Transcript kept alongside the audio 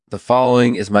The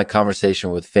following is my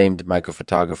conversation with famed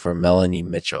microphotographer Melanie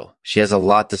Mitchell. She has a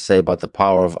lot to say about the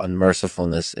power of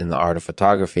unmercifulness in the art of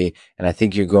photography, and I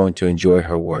think you're going to enjoy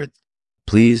her words.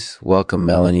 Please welcome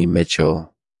Melanie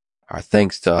Mitchell. Our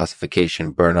thanks to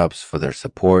Ossification Burnups for their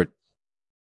support.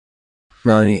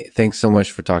 Melanie, thanks so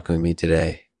much for talking with me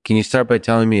today. Can you start by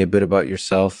telling me a bit about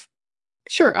yourself?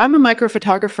 Sure. I'm a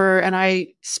microphotographer and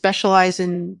I specialize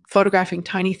in photographing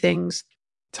tiny things.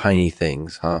 Tiny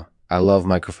things, huh? I love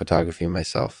microphotography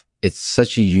myself. It's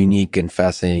such a unique and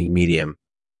fascinating medium.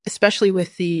 Especially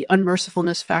with the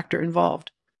unmercifulness factor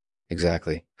involved.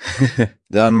 Exactly. The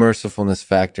unmercifulness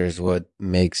factor is what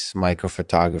makes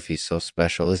microphotography so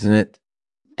special, isn't it?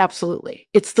 Absolutely.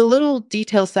 It's the little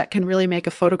details that can really make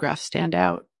a photograph stand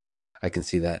out. I can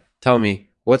see that. Tell me,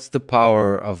 what's the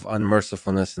power of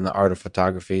unmercifulness in the art of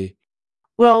photography?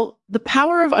 Well, the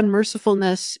power of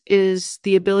unmercifulness is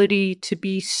the ability to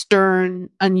be stern,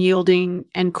 unyielding,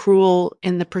 and cruel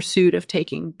in the pursuit of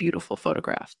taking beautiful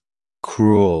photographs.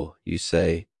 Cruel, you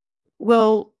say.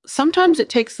 Well, sometimes it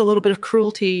takes a little bit of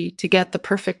cruelty to get the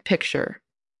perfect picture.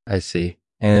 I see.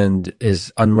 And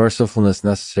is unmercifulness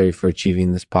necessary for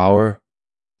achieving this power?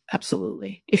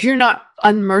 Absolutely. If you're not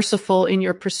unmerciful in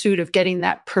your pursuit of getting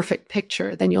that perfect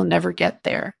picture, then you'll never get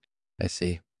there. I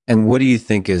see. And what do you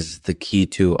think is the key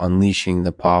to unleashing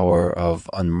the power of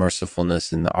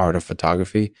unmercifulness in the art of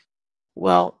photography?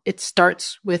 Well, it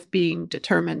starts with being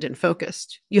determined and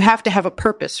focused. You have to have a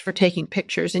purpose for taking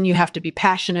pictures and you have to be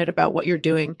passionate about what you're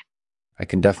doing. I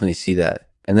can definitely see that.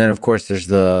 And then, of course, there's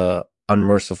the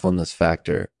unmercifulness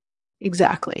factor.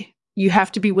 Exactly. You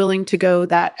have to be willing to go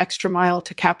that extra mile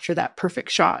to capture that perfect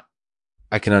shot.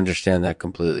 I can understand that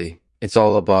completely. It's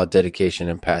all about dedication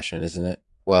and passion, isn't it?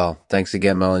 Well, thanks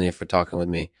again, Melanie, for talking with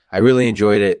me. I really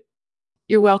enjoyed it.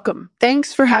 You're welcome.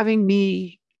 Thanks for having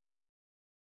me.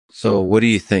 So, what do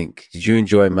you think? Did you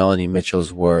enjoy Melanie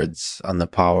Mitchell's words on the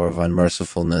power of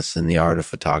unmercifulness in the art of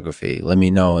photography? Let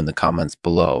me know in the comments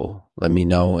below.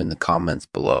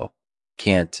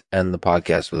 Can't end the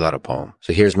podcast without a poem.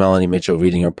 So here's Melanie Mitchell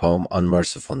reading her poem,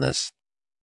 Unmercifulness.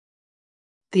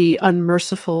 The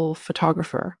Unmerciful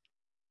Photographer.